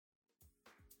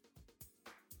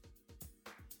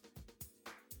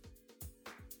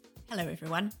Hello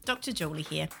everyone, Dr. Julie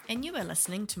here, and you are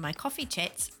listening to my Coffee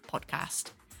Chats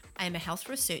podcast. I am a health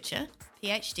researcher,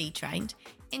 PhD trained,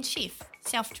 and chef,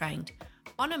 self-trained,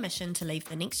 on a mission to leave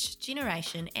the next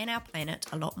generation and our planet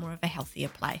a lot more of a healthier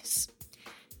place.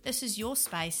 This is your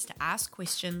space to ask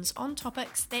questions on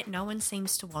topics that no one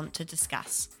seems to want to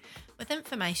discuss, with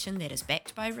information that is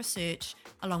backed by research,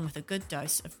 along with a good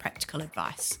dose of practical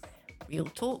advice. Real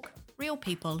talk, real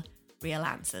people, real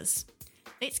answers.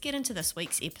 Let's get into this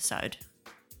week's episode.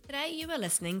 Today you are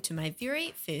listening to my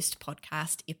very first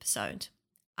podcast episode.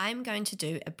 I'm going to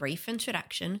do a brief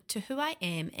introduction to who I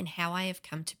am and how I have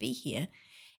come to be here,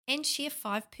 and share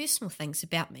 5 personal things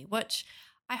about me, which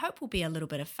I hope will be a little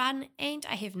bit of fun and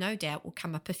I have no doubt will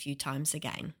come up a few times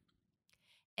again.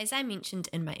 As I mentioned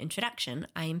in my introduction,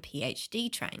 I am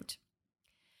PhD trained.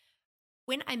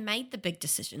 When I made the big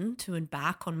decision to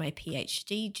embark on my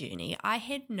PhD journey, I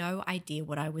had no idea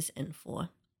what I was in for.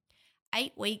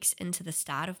 8 weeks into the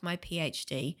start of my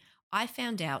PhD, I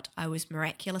found out I was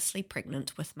miraculously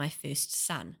pregnant with my first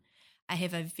son. I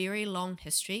have a very long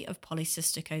history of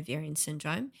polycystic ovarian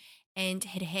syndrome and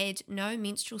had had no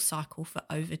menstrual cycle for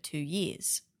over 2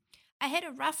 years. I had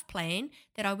a rough plan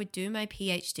that I would do my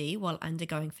PhD while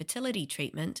undergoing fertility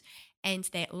treatment and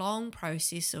that long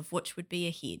process of which would be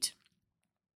ahead.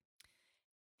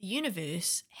 The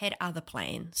universe had other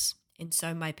plans, and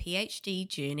so my PhD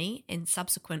journey and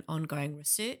subsequent ongoing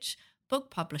research,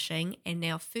 book publishing, and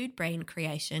now food brand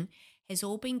creation has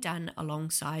all been done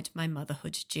alongside my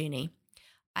motherhood journey.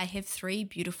 I have 3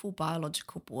 beautiful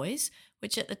biological boys,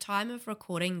 which at the time of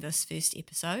recording this first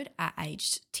episode are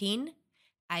aged 10,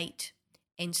 8,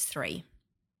 and 3.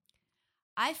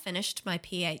 I finished my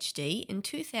PhD in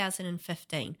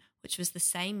 2015, which was the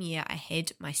same year I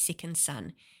had my second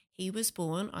son. He was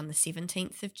born on the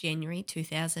 17th of January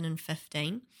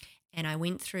 2015, and I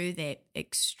went through that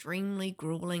extremely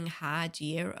grueling, hard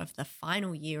year of the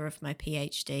final year of my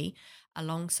PhD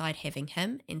alongside having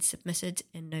him and submitted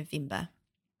in November.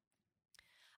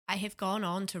 I have gone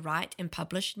on to write and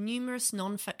publish numerous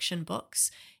non-fiction books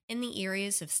in the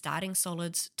areas of starting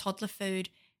solids, toddler food,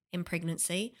 and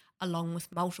pregnancy, along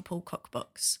with multiple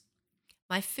cookbooks.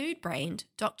 My food brand,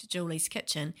 Dr. Julie's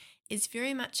Kitchen, is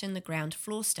very much in the ground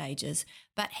floor stages,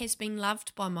 but has been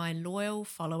loved by my loyal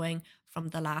following from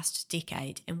the last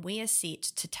decade, and we are set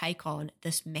to take on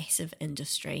this massive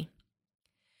industry.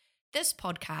 This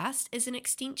podcast is an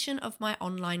extension of my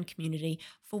online community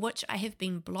for which I have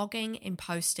been blogging and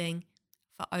posting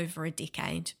for over a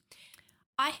decade.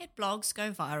 I had blogs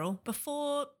go viral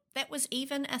before that was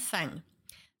even a thing.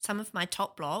 Some of my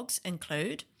top blogs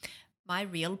include My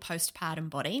Real Postpartum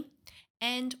Body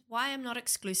and Why I'm Not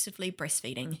Exclusively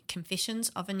Breastfeeding,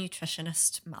 Confessions of a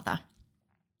Nutritionist Mother.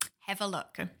 Have a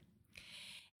look.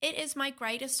 It is my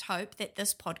greatest hope that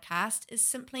this podcast is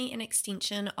simply an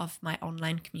extension of my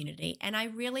online community, and I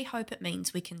really hope it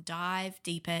means we can dive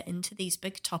deeper into these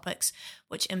big topics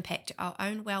which impact our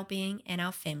own well-being and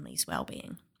our family's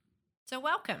well-being. So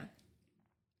welcome.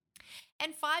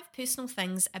 And 5 personal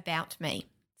things about me.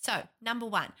 So, number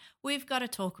 1, we've got to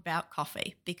talk about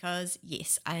coffee because,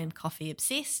 yes, I am coffee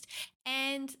obsessed,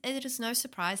 and it is no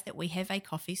surprise that we have a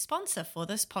coffee sponsor for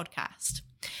this podcast.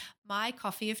 My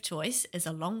coffee of choice is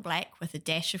a long black with a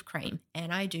dash of cream,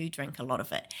 and I do drink a lot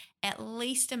of it, at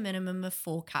least a minimum of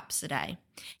 4 cups a day.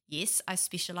 Yes, I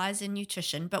specialise in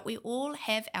nutrition, but we all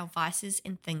have our vices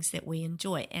and things that we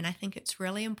enjoy, and I think it's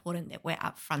really important that we're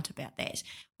upfront about that.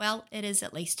 Well, it is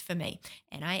at least for me,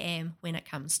 and I am when it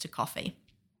comes to coffee.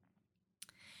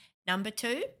 Number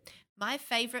 2, my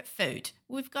favourite food.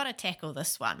 We've got to tackle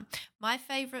this one. My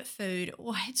favourite food,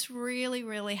 it's really,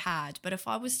 really hard, but if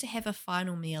I was to have a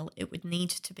final meal, it would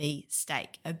need to be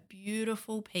steak, a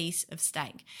beautiful piece of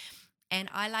steak. And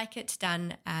I like it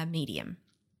done medium.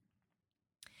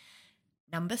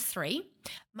 Number 3,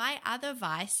 my other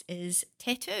vice is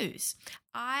tattoos.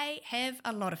 I have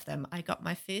a lot of them. I got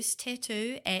my first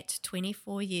tattoo at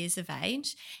 24 years of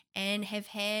age and have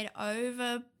had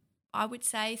over, I would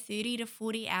say, 30 to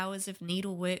 40 hours of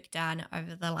needlework done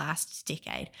over the last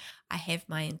decade. I have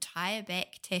my entire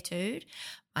back tattooed,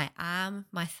 my arm,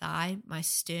 my thigh, my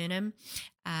sternum,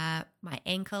 my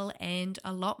ankle, and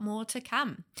a lot more to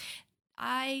come.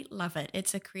 I love it.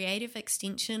 It's a creative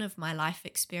extension of my life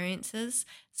experiences.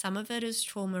 Some of it is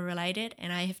trauma related,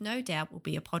 and I have no doubt will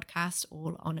be a podcast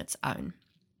all on its own.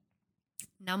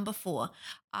 Number 4,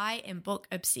 I am book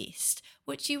obsessed,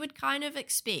 which you would kind of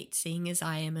expect seeing as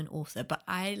I am an author, but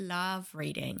I love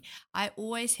reading. I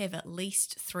always have at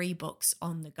least 3 books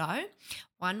on the go.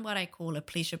 One what I call a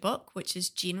pleasure book, which is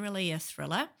generally a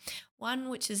thriller, one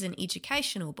which is an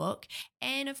educational book,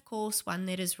 and of course one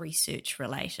that is research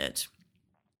related.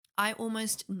 I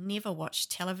almost never watch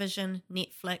television,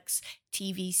 Netflix,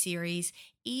 TV series,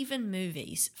 even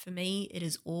movies. For me, it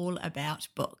is all about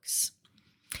books.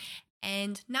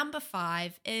 And number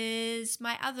 5 is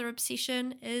my other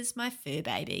obsession is my fur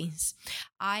babies.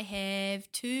 I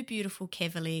have 2 beautiful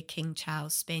Cavalier King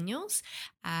Charles Spaniels,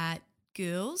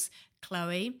 girls,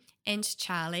 Chloe and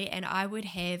Charlie, and I would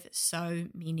have so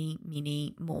many,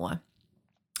 many more.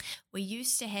 We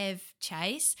used to have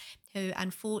Chase, who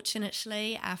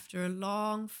unfortunately, after a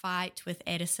long fight with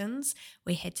Addison's,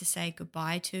 we had to say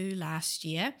goodbye to last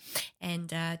year.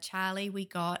 And Charlie we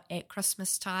got at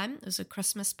Christmas time. It was a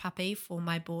Christmas puppy for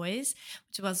my boys,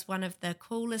 which was one of the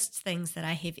coolest things that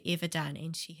I have ever done.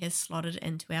 And she has slotted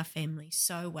into our family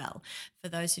so well. For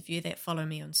those of you that follow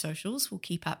me on socials, will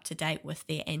keep up to date with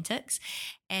their antics.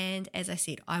 And as I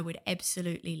said, I would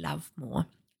absolutely love more.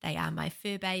 They are my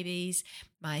fur babies,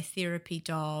 my therapy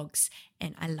dogs,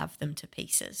 and I love them to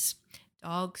pieces.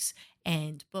 Dogs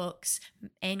and books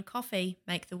and coffee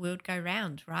make the world go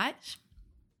round, right?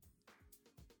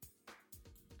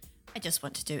 I just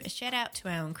want to do a shout out to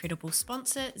our incredible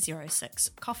sponsor, 06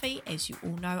 Coffee. As you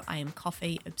all know, I am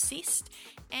coffee obsessed,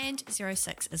 and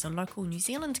 06 is a local New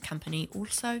Zealand company,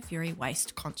 also very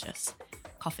waste conscious.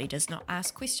 Coffee does not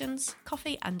ask questions,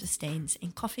 coffee understands,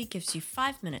 and coffee gives you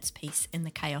 5 minutes peace in the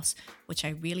chaos, which I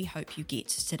really hope you get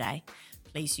today.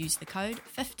 Please use the code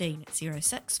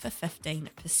 1506 for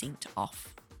 15%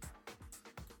 off.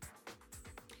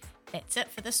 That's it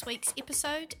for this week's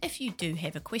episode. If you do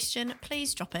have a question,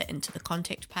 please drop it into the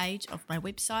contact page of my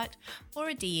website or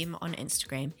a DM on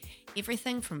Instagram.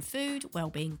 Everything from food,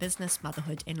 wellbeing, business,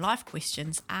 motherhood, and life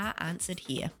questions are answered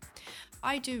here.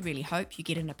 I do really hope you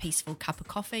get in a peaceful cup of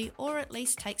coffee or at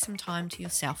least take some time to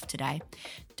yourself today.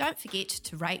 Don't forget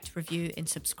to rate, review, and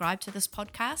subscribe to this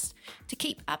podcast to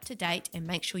keep up to date and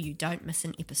make sure you don't miss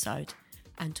an episode.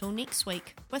 Until next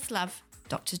week, with love,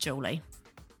 Dr. Julie.